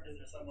aren't burnt because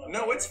there's some.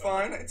 No, it's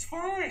fine. It's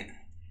fine.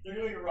 They're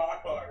doing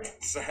rock hard.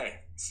 Say,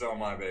 so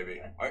am I,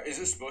 baby. Is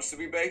it supposed to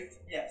be baked?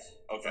 Yes.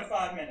 Okay. For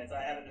 5 minutes.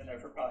 I had it in there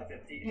for probably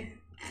 15.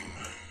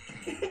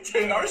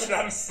 Dude, our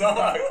chef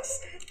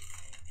sucks.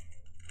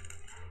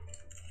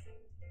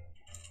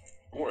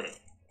 Wait,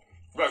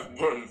 that's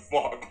good as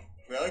fuck.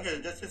 Really? Because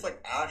it just tastes like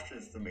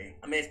ashes to me.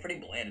 I mean, it's pretty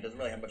bland. It doesn't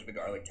really have much of a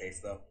garlic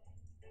taste, though.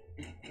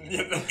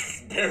 Yeah,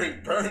 that's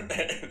Barry burnt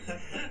it.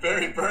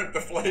 Barry burnt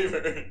the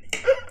flavor.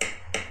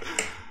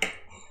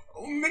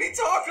 Oh, mini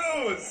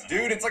tacos!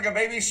 Dude, it's like a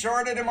baby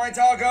sharded in my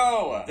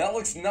taco. That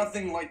looks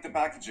nothing like the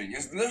packaging.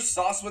 Is there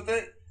sauce with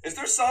it? Is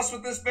there sauce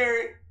with this,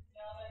 Barry?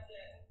 No, that's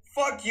it.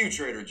 Fuck you,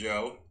 Trader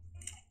Joe.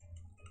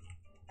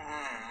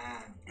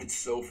 Ah. It's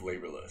so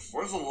flavorless.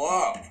 Where's the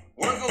love?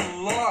 Where's the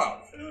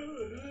love?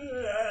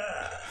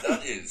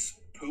 That is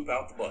poop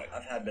out the butt.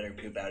 I've had better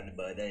poop out of the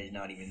butt. That is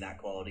not even that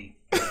quality.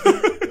 You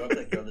want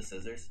to throw the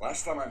scissors?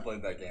 Last time I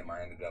played that game,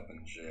 I ended up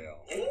in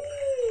jail.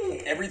 Ooh.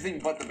 Everything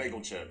but the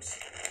bagel chips.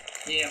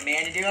 Yeah,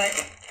 man, to do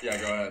it. Yeah,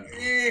 go ahead.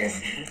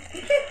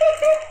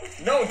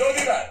 No, don't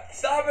do that.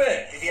 Stop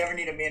it. If you ever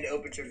need a man to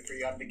open chips for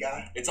you, I'm the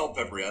guy. It's all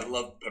peppery. I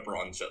love pepper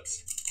on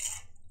chips.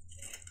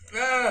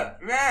 I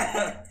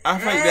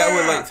think that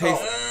would like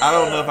taste. I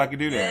don't know if I could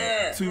do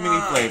that. Too many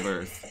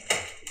flavors.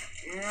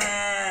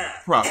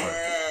 Proper.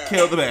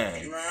 Kill the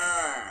bag.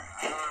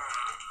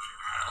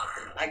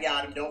 I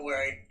got him, don't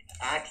worry.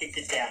 I kicked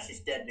his ass,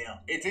 he's dead now.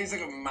 It tastes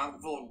like a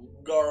mouthful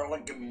of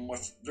garlic and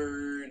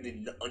mustard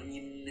and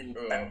onion and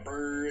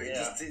pepper. It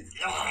just tastes,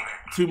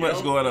 Too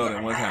much going on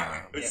at one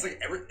time. It's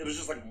like it was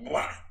just like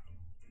wah,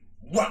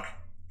 wah.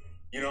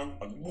 You know,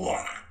 like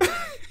wah.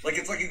 Like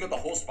it's like you got the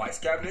whole spice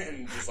cabinet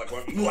and just like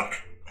went wah.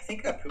 I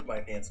think I pooped my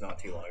pants not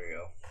too long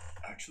ago.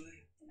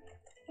 Actually,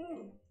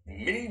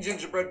 mini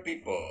gingerbread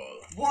people.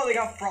 Whoa, they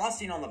got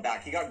frosting on the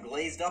back. He got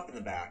glazed up in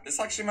the back. This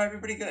actually might be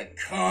pretty good.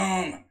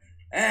 Come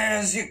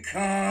as you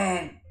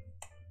come.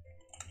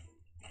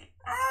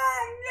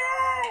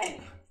 Oh no!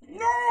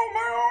 No,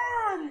 my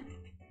arm!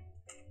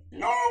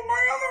 No,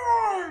 my other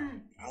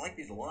arm! I like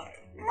these alive.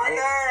 My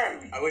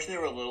leg! I wish they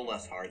were a little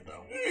less hard,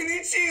 though.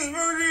 Mini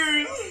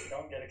cheeseburgers!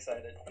 Don't get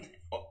excited.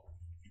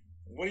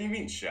 What do you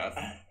mean, chef?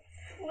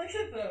 Look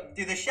at them.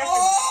 Dude, the chef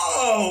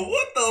Oh,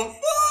 what the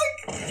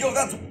fuck? Yo,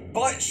 that's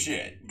butt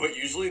shit. But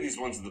usually these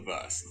ones are the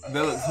best.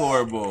 That looks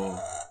horrible.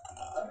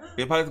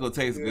 It probably gonna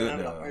taste I'm good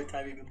having a though. hard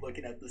time even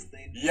looking at this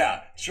thing.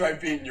 Yeah, try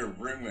being your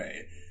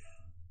roommate.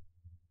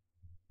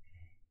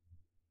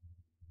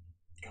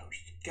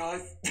 Ghost.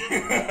 Guys.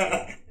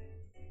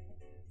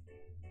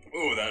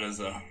 Ooh, that is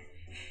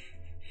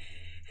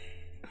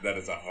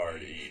a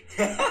hard eat.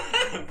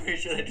 I'm pretty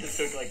sure they just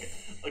took like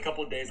a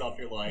couple of days off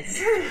your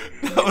life.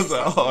 That was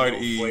a hard No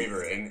eat.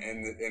 flavor, and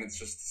it's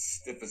just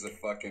stiff as a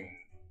fucking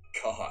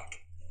cock.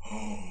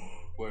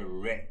 We're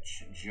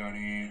rich,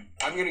 Johnny.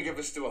 I'm gonna give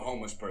this to a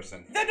homeless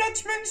person. The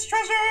Dutchman's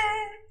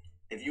treasure!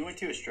 If you went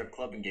to a strip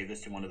club and gave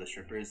this to one of the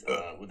strippers,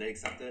 would they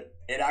accept it?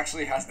 It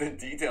actually has the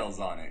details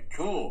on it.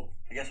 Cool.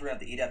 I guess we're gonna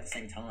have to eat at the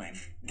same time.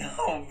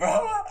 No,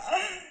 bro.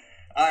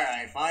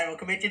 Alright, fine, we'll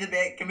commit to the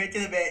bit. Commit to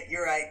the bit.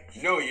 You're right.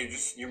 No,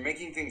 you're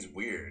making things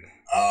weird.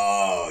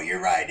 Oh,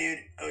 you're right, dude.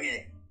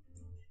 Okay.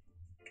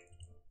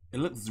 It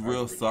looks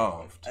real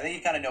soft. I think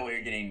you kind of know what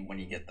you're getting when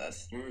you get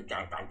this.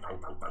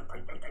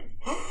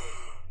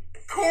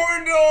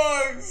 Corn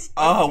dogs!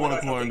 Oh, I want a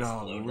Why not corn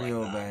explode dog like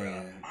real that,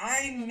 bad.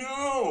 I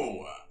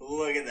know!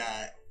 Look at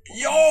that.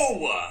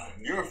 Yo!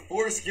 Your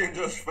foreskin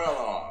just fell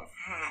off.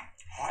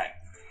 Hi.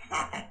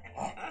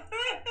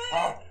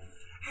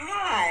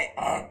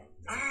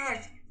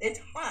 It's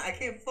hot. I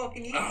can't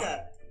fucking eat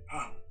that.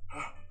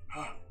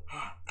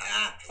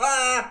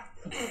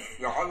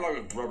 Your hot dog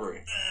is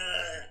rubbery.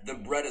 The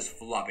bread is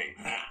floppy.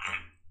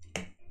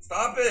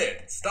 Stop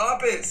it!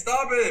 Stop it!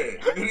 Stop it!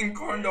 You're getting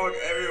corn dog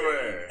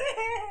everywhere.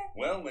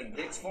 Well, when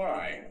pigs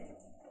fly.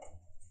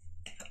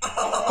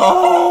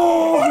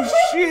 Oh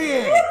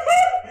shit!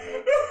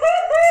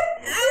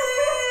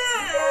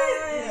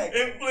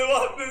 It flew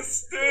off the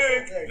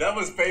stick! That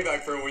was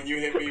payback for when you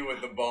hit me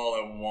with the ball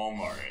at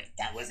Walmart.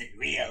 That wasn't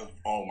real.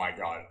 Oh my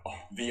god. Oh,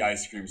 the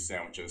ice cream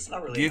sandwiches.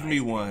 Not really Give an me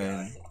ice cream one.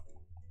 guy.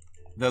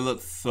 That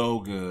looks so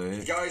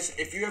good. Guys,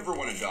 if you ever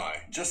want to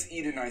die, just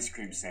eat an ice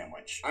cream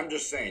sandwich. I'm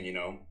just saying, you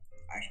know.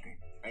 Ice cream.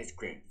 Ice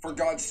cream. For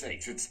God's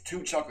sakes, it's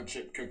 2 chocolate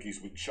chip cookies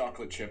with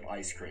chocolate chip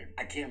ice cream.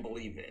 I can't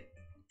believe it.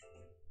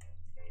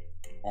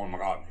 Oh my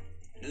god.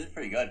 This is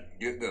pretty good.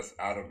 Get this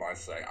out of my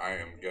sight. I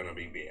am gonna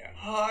be bad.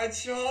 Hot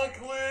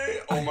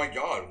chocolate! Oh my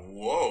god.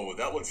 Whoa,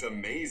 that looks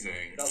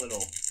amazing. Got a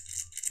little.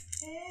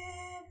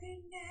 Every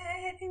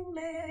night in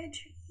my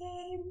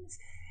dreams,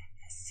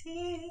 I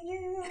see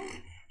you,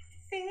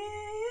 feel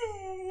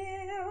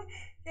you.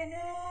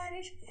 That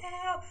is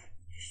how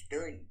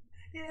Stirring.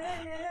 your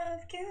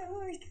love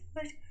goes,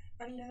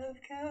 my love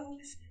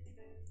goes.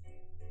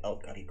 Oh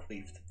god, he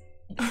queefed.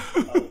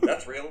 Oh,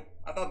 that's real?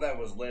 I thought that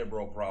was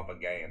liberal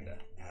propaganda.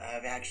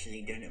 I've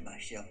actually done it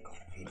myself quite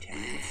a few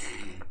times.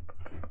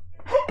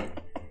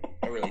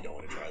 I really don't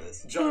want to try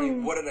this. Johnny,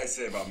 what did I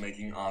say about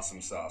making awesome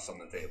sauce on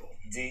the table?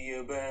 Do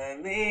you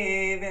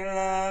believe in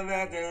love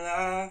after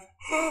love?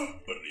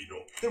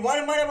 Burrito. Then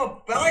why might I have a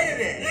bite of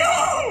it?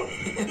 Yo!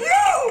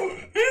 Yo!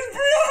 His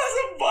burrito has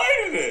a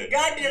bite in it!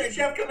 God damn it,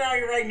 chef, come out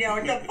here right now.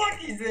 What the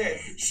fuck is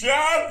this?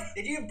 Chef!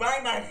 Did you buy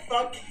my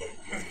fucking...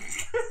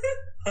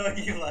 Oh,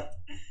 you left.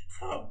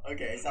 Oh,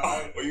 okay, so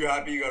Are you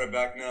happy you got it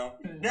back now?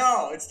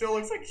 No, it still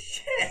looks like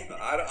shit.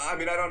 I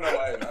mean, I don't know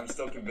why. I'm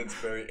still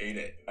convinced Barry ate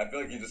it. I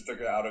feel like he just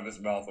took it out of his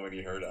mouth when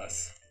he heard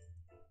us.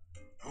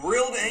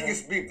 Grilled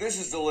Angus beef. This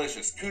is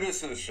delicious.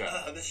 Kudos to the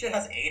chef. This shit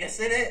has anus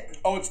in it?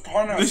 Oh, it's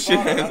carne asada. This shit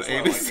has That's why I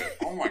anus. like it.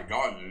 Oh my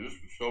god, dude. This is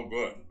so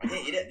good. I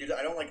can't eat it, dude.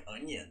 I don't like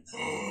onions.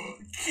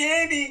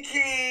 Candy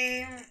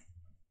cane!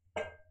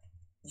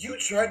 You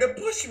tried to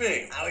push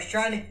me! I was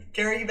trying to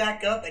carry you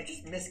back up and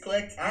just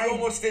misclicked. I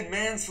almost did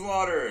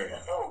manslaughter!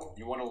 Oh.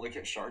 You want to lick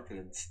at shark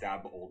and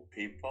stab old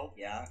people?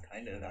 Yeah,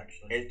 kind of,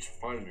 actually. It's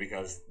fun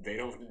because they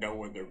don't know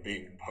when they're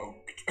being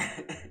poked.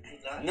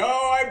 Not- No,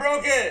 I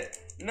broke it!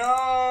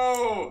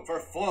 No! For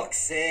fuck's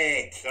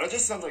sake. Did I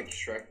just sound like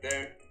Shrek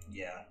there?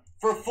 Yeah.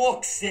 For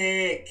fuck's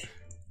sake!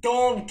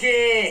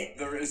 Donkey!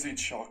 There is a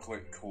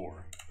chocolate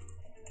core.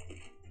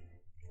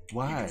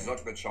 Why? You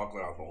suck the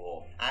chocolate out the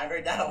hole. I've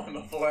heard that one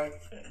before.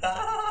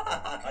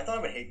 I thought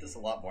I would hate this a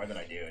lot more than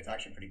I do. It's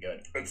actually pretty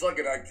good. It's like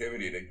an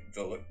activity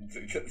to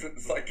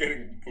it's like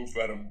getting poop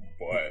out of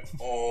butt.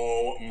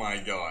 Oh my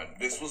god.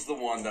 This was the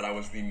one that I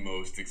was the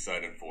most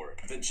excited for.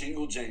 The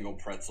Jingle Jangle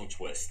Pretzel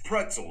Twist.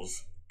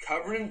 Pretzels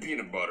covered in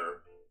peanut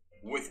butter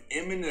with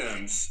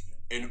M&Ms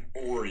and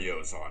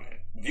Oreos on it.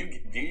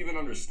 Do you even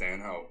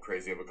understand how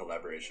crazy of a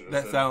collaboration this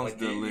is? That sounds like,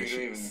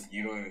 delicious.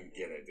 You don't even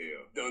get it, do you?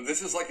 No,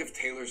 this is like if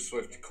Taylor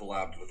Swift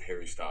collabed with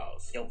Harry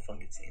Styles. Don't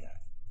fucking say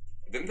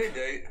that. Didn't they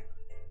date?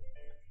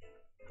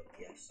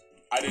 Yes.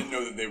 I didn't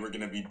know that they were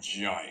gonna be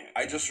giant.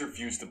 I just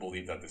refuse to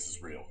believe that this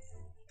is real.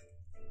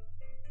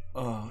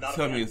 Oh, Not a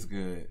tell me fan. it's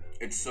good.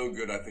 It's so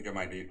good, I think I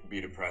might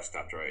be depressed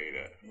after I eat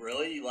it.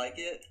 Really? You like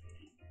it?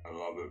 I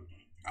love it.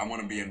 I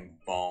want to be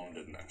embalmed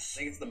in I this.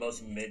 think it's the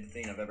most mid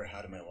thing I've ever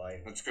had in my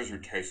life. That's because you're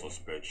tasteless,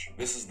 bitch.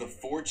 This is the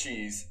 4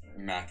 cheese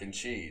mac and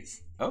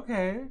cheese.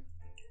 Okay.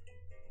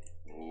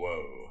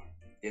 Whoa.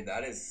 Dude,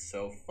 that is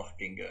so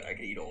fucking good. I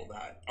could eat all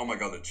that. Oh my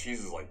god, the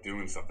cheese is like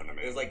doing something to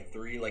me. There's like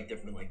 3 like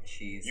different like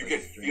cheese. You like,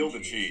 can string feel the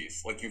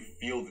cheese. Like you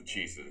feel the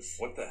cheeses.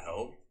 What the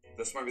hell?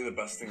 This might be the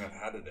best thing I've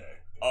had today.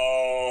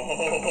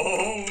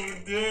 Oh,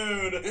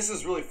 dude. This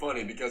is really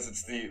funny because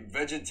it's the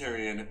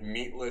vegetarian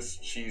meatless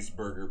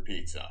cheeseburger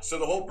pizza. So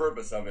the whole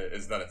purpose of it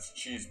is that it's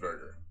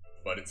cheeseburger,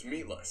 but it's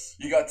meatless.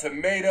 You got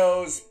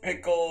tomatoes,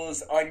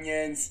 pickles,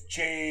 onions,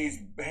 cheese,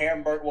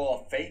 hamburger,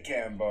 well, a fake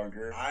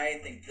hamburger. I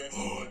think this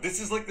This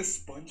is like the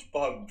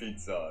SpongeBob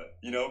pizza,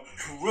 you know?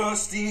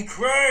 Krusty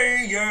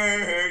Krab,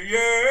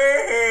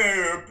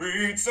 yeah,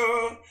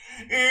 pizza.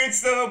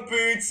 It's the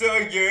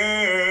pizza,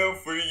 yeah,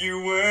 for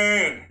you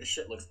and... this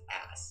shit looks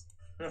ass.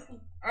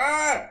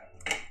 Ah!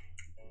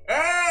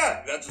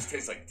 Ah! That just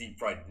tastes like deep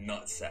fried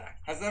nutsack.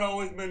 Has that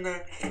always been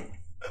there?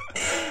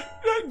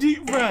 That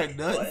deep fried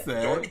What? nuts,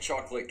 Dark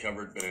chocolate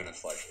covered banana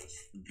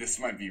slices. This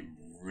might be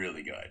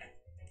really good.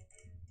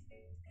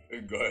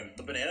 Good.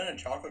 The banana and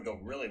chocolate go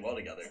really well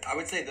together. I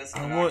would say this is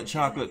I an want actually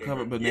chocolate my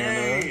covered favorite.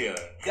 banana. Yeah.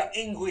 The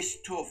English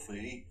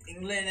toffee.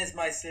 England is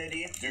my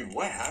city. Dude,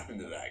 what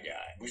happened to that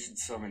guy? We should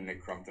summon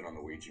Nick Crumpton on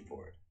the Ouija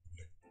board.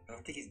 I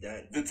don't think he's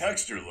dead. The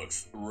texture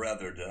looks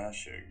rather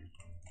dashing.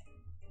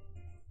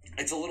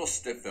 It's a little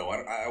stiff though.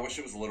 I wish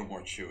it was a little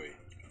more chewy.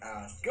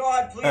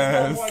 God, please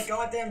no more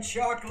goddamn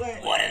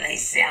chocolate. What are they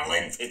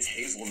selling? It's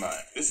hazelnut.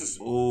 This is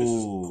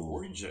Ooh.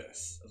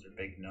 gorgeous. Those are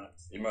big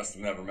nuts. You must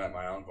have never met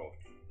my uncle.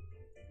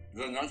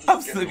 The nuts I'm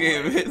just still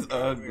getting getting away. it's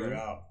Figure it ugly.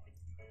 out.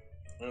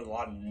 There's a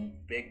lot of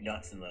big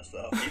nuts in this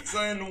though. Pizza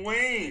and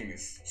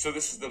wings. So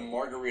this is the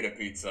margarita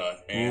pizza.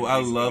 And Ooh, I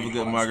these love a really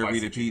good hot margarita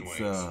spicy chicken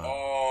pizza. wings.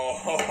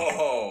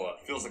 Oh,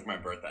 feels like my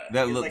birthday.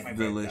 That Feels looks like my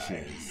birthday.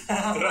 delicious. Did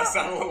I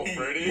sound a little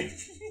pretty?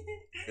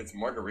 It's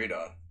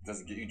margarita.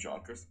 Does it get you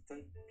drunk or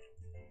something?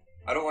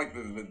 I don't like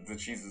the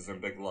cheeses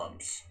in big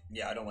lumps.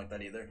 Yeah, I don't like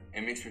that either.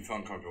 It makes me feel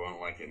uncomfortable. I don't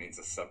like it. It needs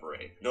to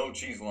separate. No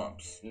cheese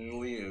lumps.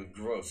 Ew,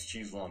 gross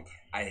cheese lump.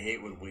 I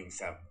hate when wings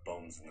have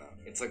bones in them.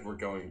 It's like we're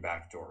going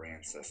back to our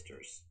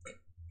ancestors.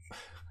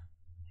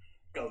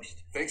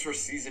 Ghost. Thanks for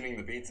seasoning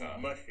the pizza.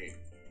 Mushy.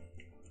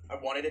 I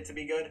wanted it to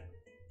be good,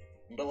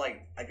 but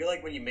like, I feel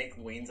like when you make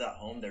wings at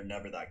home, they're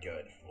never that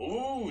good.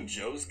 Ooh,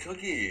 Joe's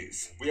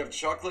cookies. We have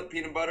chocolate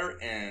peanut butter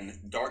and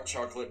dark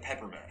chocolate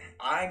peppermint.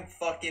 I'm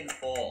fucking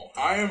full.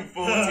 I am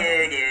full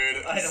too,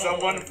 dude. I don't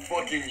Someone want-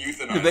 fucking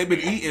euthanized Dude, they've been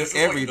me. eating This is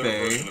like everything.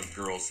 their version of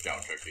Girl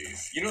Scout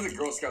cookies. You know the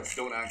Girl Scouts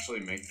don't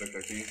actually make the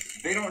cookies?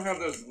 They don't have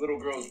those little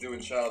girls doing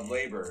child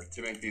labor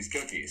to make these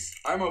cookies.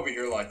 I'm over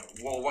here like,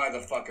 well, why the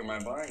fuck am I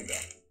buying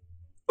them?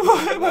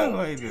 Why am I Well,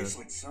 like it tastes this?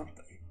 like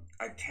something.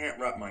 I can't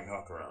wrap my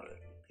cock around it.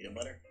 Peanut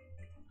butter.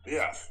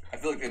 Yeah, I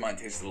feel like they might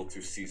taste a little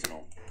too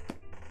seasonal.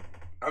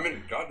 I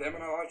mean, goddamn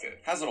it, I like it.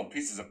 Has little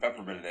pieces of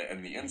peppermint in it,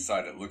 and the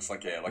inside it looks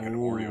like an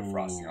Oreo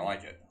frosting. I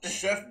like it.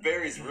 Chef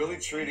Barry's really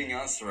treating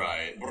us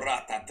right.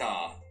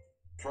 Bratata,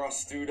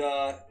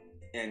 prostuda,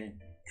 and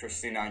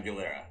Christina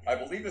Aguilera. I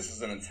believe this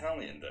is an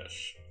Italian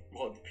dish.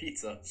 Well, it's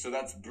pizza. So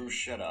that's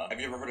bruschetta. Have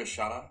you ever heard of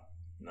shata?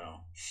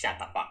 No. Shut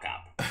the fuck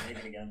up. Make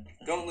it again.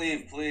 Don't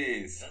leave,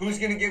 please. Who's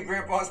gonna give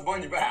Grandpa a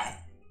sponge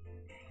bath?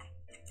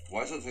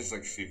 Why does it taste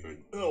like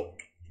seafood? Ew.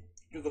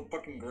 There's a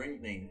fucking green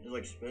thing. It's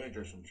like spinach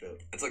or some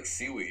shit. It's like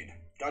seaweed.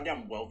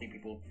 Goddamn wealthy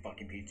people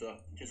fucking pizza.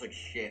 Just like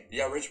shit.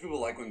 Yeah, rich people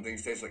like when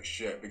things taste like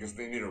shit because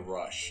they need a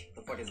rush.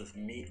 The fuck is this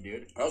meat,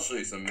 dude? I'll show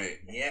you some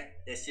meat. Yeah,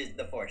 this is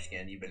the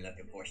foreskin you've been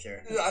looking for,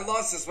 sir. I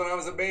lost this when I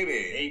was a There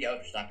baby. you go.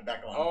 Slap it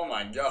back on. Oh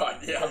my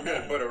god. Yeah, I'm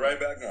gonna put it right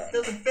back on.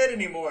 Doesn't fit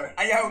anymore.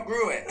 I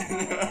outgrew it.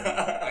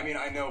 I mean,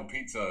 I know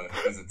pizza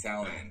is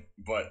Italian,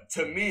 but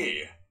to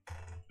me,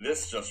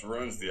 this just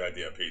ruins the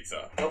idea of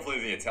pizza. Hopefully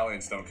the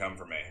Italians don't come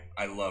for me.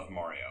 I love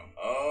Mario.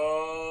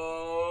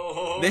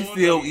 Oh, They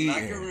still the eating.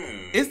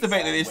 macaroons. It's the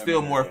fact that there's still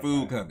Women more are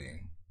food different.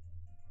 coming.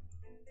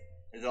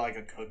 Is it like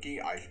a cookie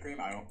ice cream?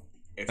 I don't.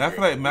 It's I weird.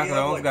 feel like We have,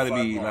 macarons gotta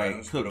 5 be, more like,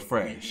 items, cooked but if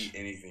fresh. we eat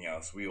anything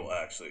else, we will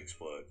actually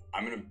explode.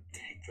 I'm gonna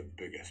take the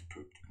biggest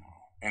poop tomorrow,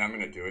 and I'm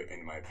gonna do it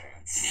in my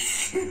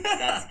pants.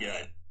 That's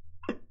good.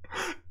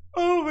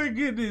 Oh my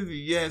goodness,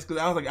 yes,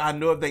 because I was like, I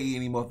know if they eat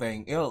any more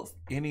thing else.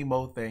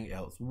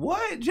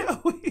 What,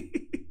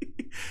 Joey?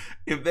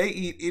 If they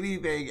eat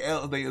anything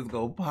else, they just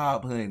go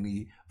pop,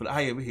 honey. But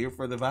I am here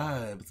for the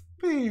vibes,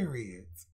 period.